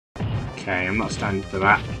Okay, I'm not standing for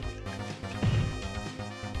that.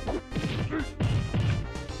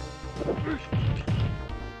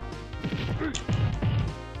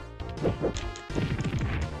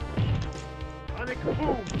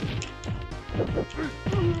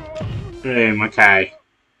 Boom, okay.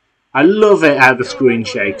 I love it how the screen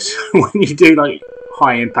shakes when you do like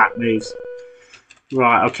high impact moves.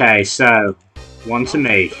 Right, okay, so one to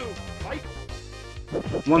me.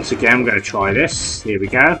 Once again, I'm going to try this. Here we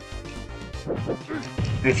go.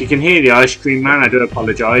 And if you can hear the ice cream man, I do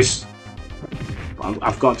apologise. But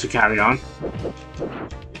I've got to carry on.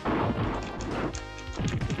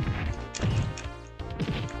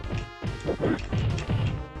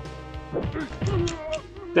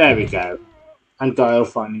 There we go. And Guile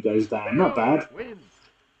finally goes down. Not bad.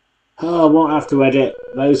 Oh, I won't have to edit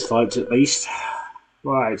those fights at least.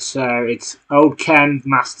 Right, so it's Old Ken,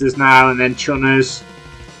 Masters now, and then Chunners,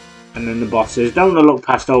 and then the bosses. Don't want to look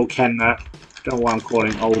past Old Ken though. Don't know why I'm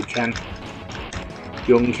calling Old Ken.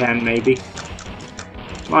 Young Ken, maybe.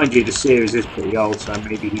 Mind you, the series is pretty old, so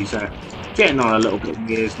maybe he's getting on a little bit in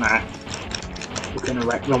years now. We're going to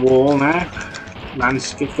wreck the wall now.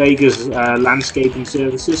 Vega's landscaping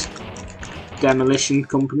services. Demolition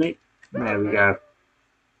company. There we go.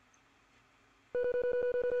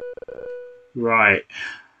 Right.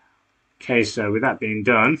 Okay, so with that being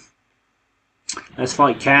done, let's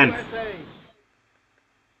fight Ken.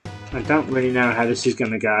 I don't really know how this is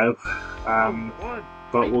going to go,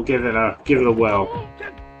 but we'll give it a whirl.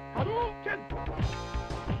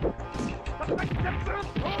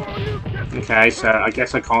 Okay, so I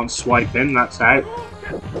guess I can't swipe him. That's out.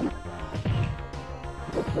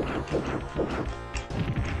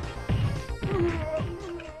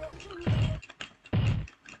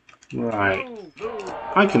 Right,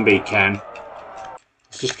 I can beat Ken.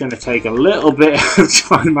 It's just going to take a little bit of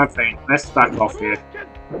time, I think. Let's back off here.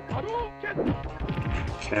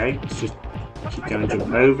 Okay, let's just keep going.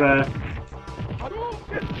 Jump over.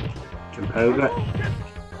 Jump over.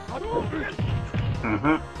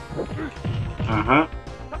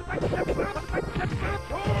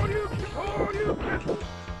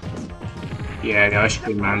 Yeah, the ice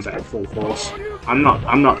cream man's at full force. I'm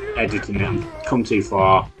not editing it. I've come too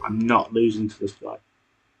far. I'm not losing to this guy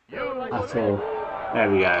at all. There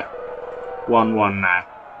we go. 1-1 now.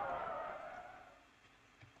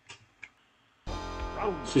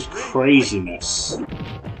 This is craziness.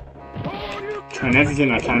 Trying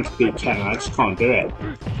everything I can to beat Ken. I just can't do it.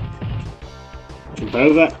 Jump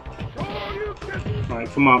over. Right,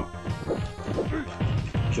 come on.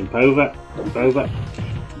 Jump over. Jump over.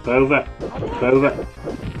 Jump over. Jump over.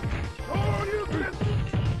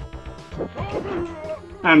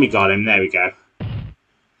 And we got him. There we go.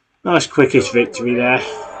 Nice quickish victory there.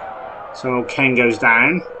 So Ken goes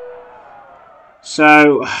down.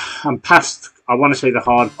 So I'm past, I want to say, the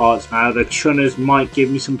hard parts now. The Chunners might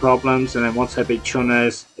give me some problems, and then once I beat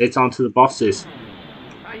Chunners, it's on to the bosses.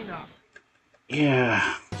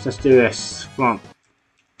 Yeah, let's do this. Come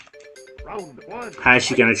on. How's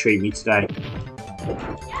she going to treat me today?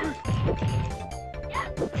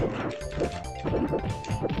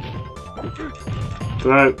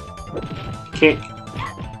 Throw. Kick.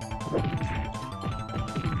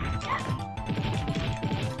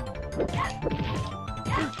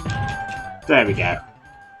 There we go.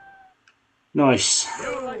 Nice.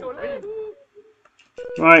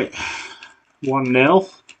 Right. 1-0.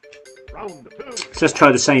 Let's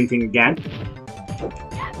try the same thing again.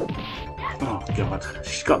 Oh god.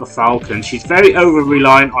 She's got the Falcon. She's very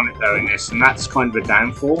over-reliant on it though in this, and that's kind of a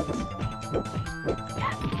downfall.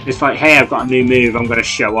 It's like, hey, I've got a new move, I'm going to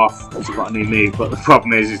show off because I've got a new move, but the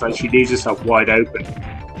problem is like she leaves herself wide open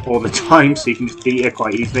all the time, so you can just beat her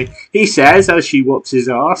quite easily. He says as she whoops his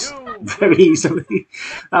ass very easily.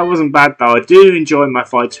 That wasn't bad though. I do enjoy my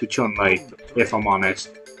fights with Chun-Li, if I'm honest.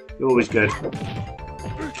 They're always good.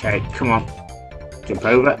 Okay, come on. Jump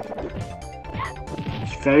over.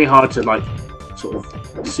 It's very hard to like sort of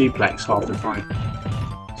suplex half the time.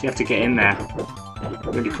 So you have to get in there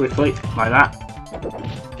really quickly, like that.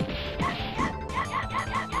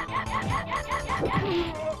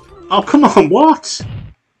 Oh, come on, what?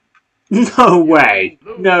 No way.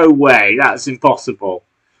 No way. That's impossible.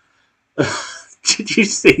 Did you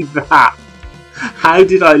see that? How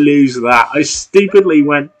did I lose that? I stupidly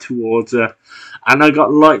went towards her and I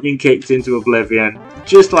got lightning kicked into oblivion.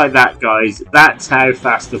 Just like that, guys. That's how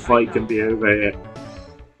fast the fight can be over here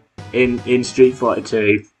in Street Fighter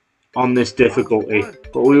 2 on this difficulty.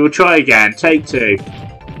 But we will try again. Take two.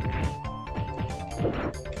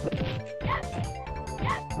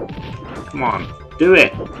 Come on, do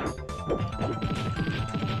it.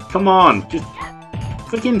 Come on, just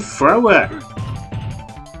Freaking throw her!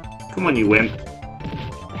 Come on, you wimp.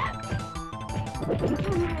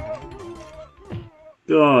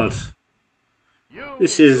 God.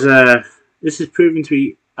 This is proving to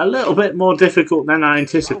be a little bit more difficult than I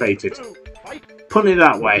anticipated. Put it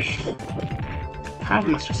that way. How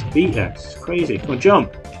am I supposed to beat her? It's crazy. Come on,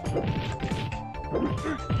 jump.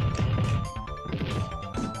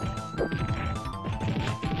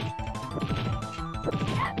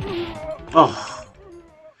 Oh,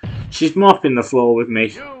 she's mopping the floor with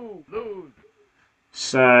me.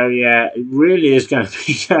 So yeah, it really is going to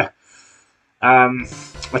be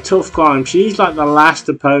a tough climb. She's like the last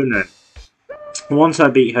opponent. Once I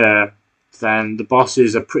beat her, then the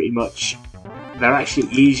bosses are pretty much, they're actually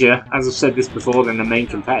easier, as I've said this before, than the main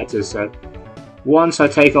competitors. So once I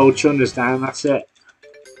take old Chunners down, that's it.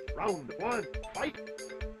 Round one, fight.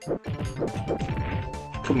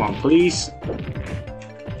 Come on, please.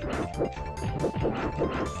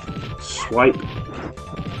 Swipe.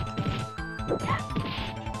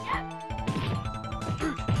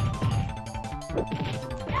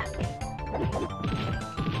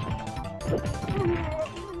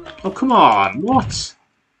 Oh, come on, what?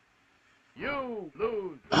 You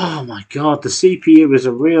lose. Oh my god, the CPU is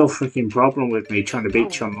a real freaking problem with me trying to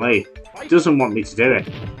beat Chun-Li. It doesn't want me to do it.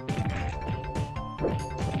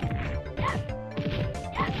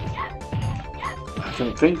 I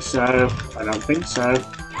don't think so. I don't think so.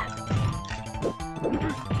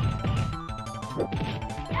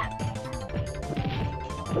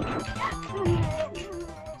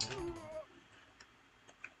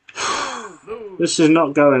 This is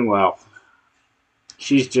not going well.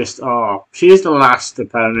 She's just, oh, she is the last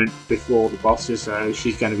opponent before the bosses, so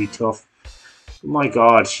she's going to be tough. Oh my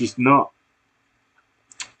god, she's not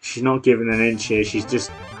giving an inch here. She's just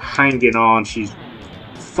hanging on. She's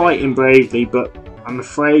fighting bravely, but I'm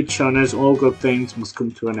afraid, Chunners, all good things must come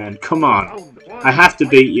to an end. Come on. I have to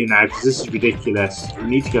beat you now, because this is ridiculous. You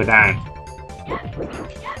need to go down.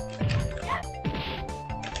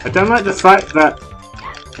 I don't like the fact that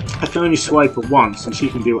I can only swipe her once, and she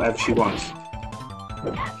can do whatever she wants.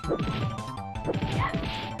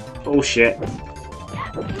 Bullshit.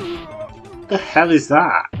 What the hell is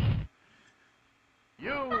that?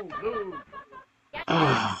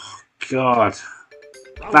 Oh, God.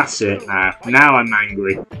 That's it now. Now I'm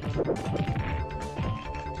angry.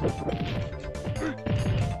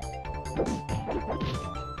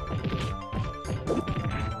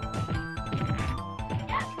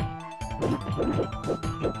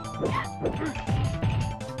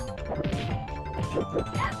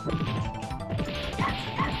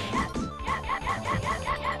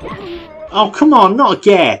 Oh, come on, not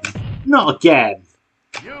again. Not again.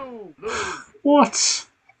 What?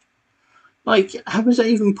 Like, how was that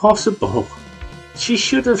even possible? She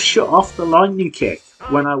should have shut off the lightning kick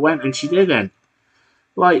when I went and she didn't.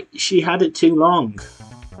 Like, she had it too long.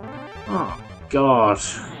 Oh, God.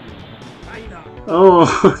 Oh,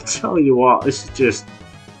 I tell you what, this is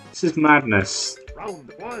madness.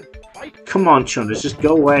 Come on, Chunners, just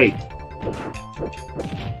go away.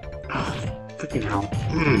 Oh, freaking hell.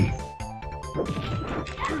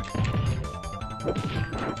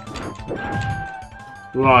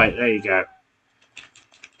 Right, there you go.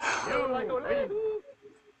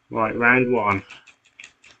 Right, round one.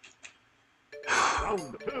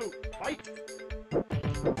 Round two, fight.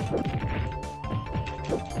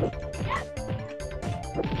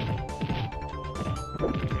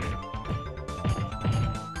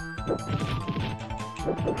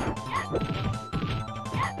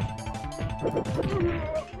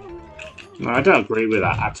 No, I don't agree with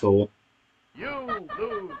that at all. You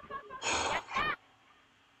lose.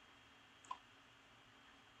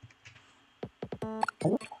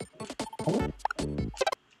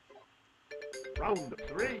 Round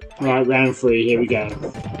three. Right, round three, here we go.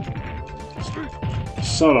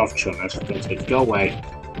 Sod off, Chunners. Go away.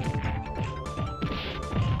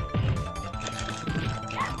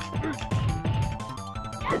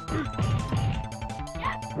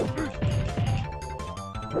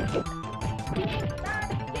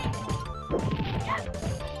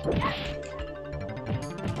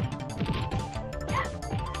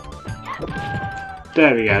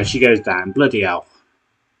 There we go, she goes down. Bloody hell.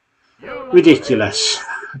 Ridiculous.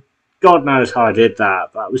 God knows how I did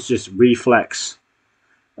that. That was just reflex.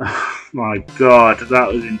 Oh my god, that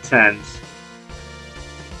was intense.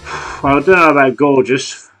 Well, I don't know about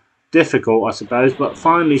gorgeous. Difficult, I suppose. But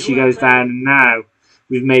finally she goes down, and now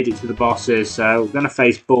we've made it to the bosses. So we're going to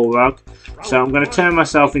face Bullrug. So I'm going to turn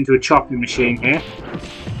myself into a chopping machine here.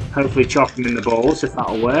 Hopefully chop him in the balls, if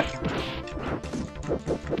that'll work.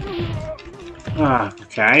 Ah,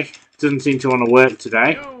 okay. Doesn't seem to want to work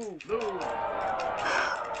today. You lose.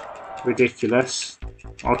 Ridiculous.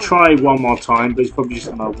 I'll try one more time, but he's probably just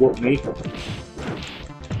going to whoop me.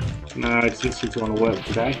 No, it doesn't seem to want to work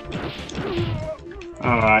today.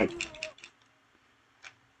 Alright.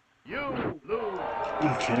 You lose.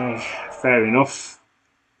 Okay, fair enough.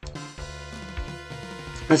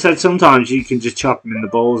 I said sometimes you can just chop him in the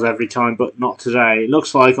balls every time, but not today. It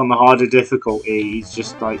looks like on the harder difficulty, he's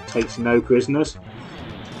just like takes no prisoners.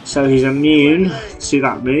 So he's immune to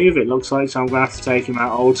that move, it looks like, so I'm going to have to take him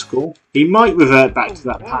out old school. He might revert back to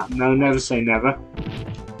that pattern, though, never say never.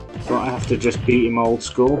 But I have to just beat him old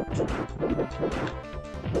school.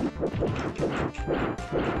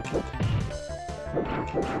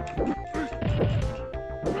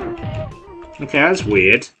 Okay, that's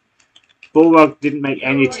weird. Bullrog didn't make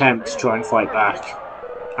any attempt to try and fight back.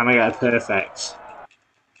 And I got a perfect.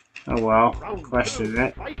 Oh well, questioning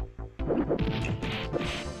it.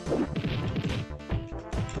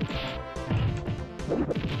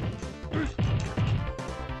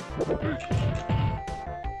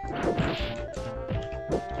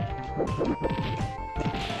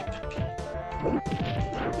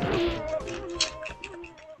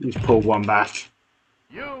 He's pulled one back.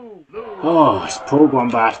 Oh, he's pulled one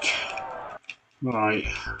back. Right.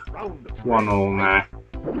 1-1 now.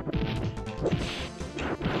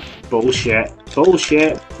 Bullshit.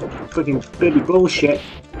 Bullshit. Fucking bloody bullshit.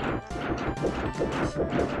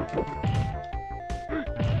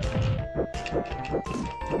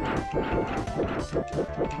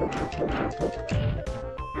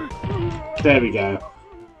 There we go.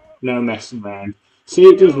 No messing around. See,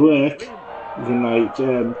 it does work. You can like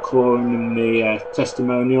clawing in the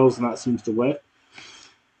testimonials, and that seems to work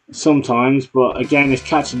sometimes. But again, it's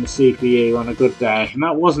catching the CPU on a good day, and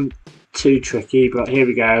that wasn't too tricky. But here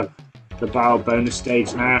we go, the barrel bonus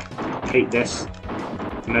stage now. Hate this.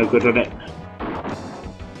 No good at it.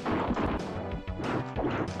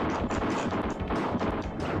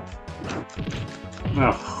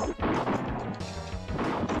 Oh.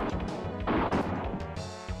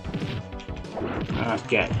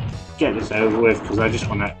 Get this over with, because I just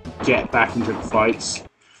want to get back into the fights.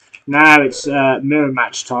 Now it's mirror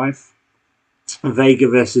match time. Vega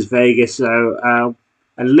versus Vega, so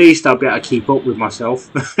at least I'll be able to keep up with myself.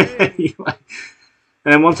 And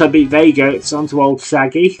then once I beat Vega, it's on to old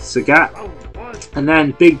Sagat, and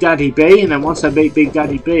then Big Daddy B, and then once I beat Big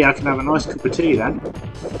Daddy B, I can have a nice cup of tea then.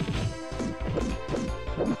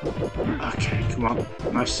 Okay, come on,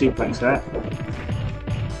 nice suplex there.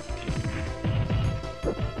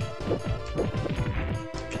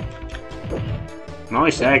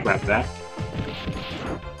 Nice air grab there.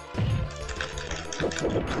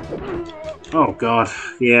 Oh god,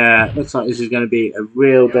 yeah, looks like this is going to be a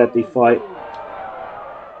real deadly fight.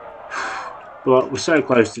 But we're so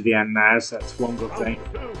close to the end now, so that's one good thing.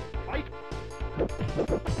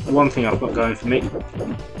 One thing I've got going for me.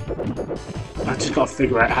 I just got to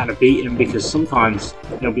figure out how to beat him, because sometimes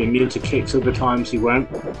he'll be immune to kicks, other times he won't.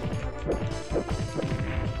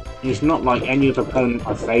 He's not like any other opponent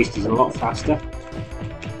I've faced, he's a lot faster.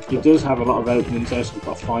 He does have a lot of openings there, so we've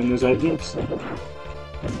got to find those openings.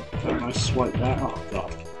 Oh, nice swipe there. Oh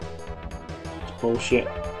god. It's bullshit.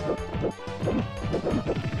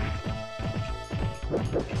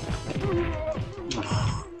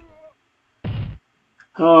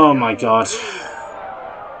 Oh my god.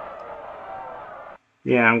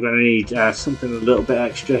 Yeah, I'm going to need something a little bit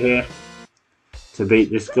extra here to beat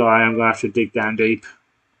this guy. I'm going to have to dig down deep.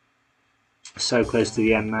 So close to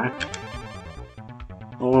the end now.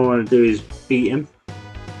 All I want to do is beat him.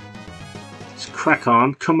 Let's crack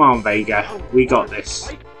on. Come on, Vega. We got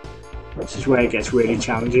this. This is where it gets really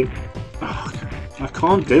challenging. Oh, I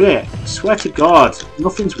can't do it. I swear to God.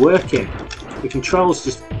 Nothing's working. The controls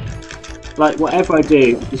just... like, whatever I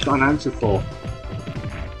do, it's got an answer for.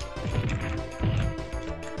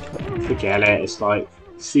 Forget it. It's like,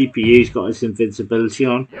 CPU's got its invincibility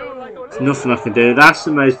on. There's nothing I can do. That's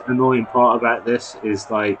the most annoying part about this,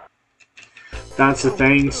 is like, that's the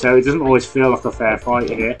thing, so it doesn't always feel like a fair fight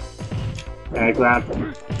here. Air grab.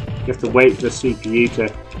 You have to wait for the CPU to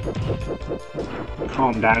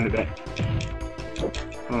calm down a bit.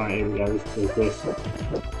 Alright, here we go, let's do this.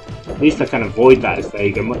 At least I can avoid that as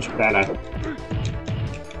Vega, much better.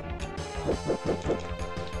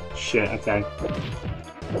 Shit, okay.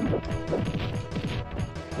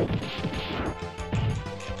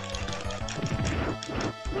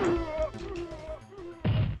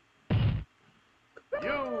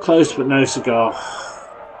 Close but no cigar.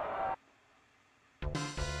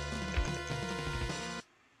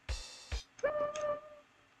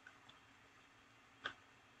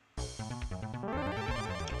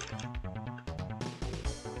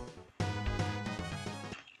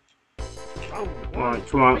 Round one. Alright,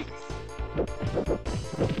 come on.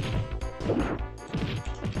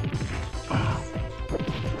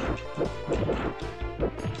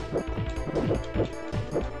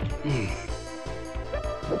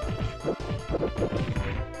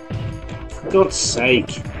 For God's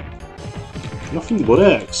sake. Nothing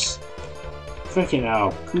works. Freaking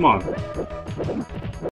hell. Come on.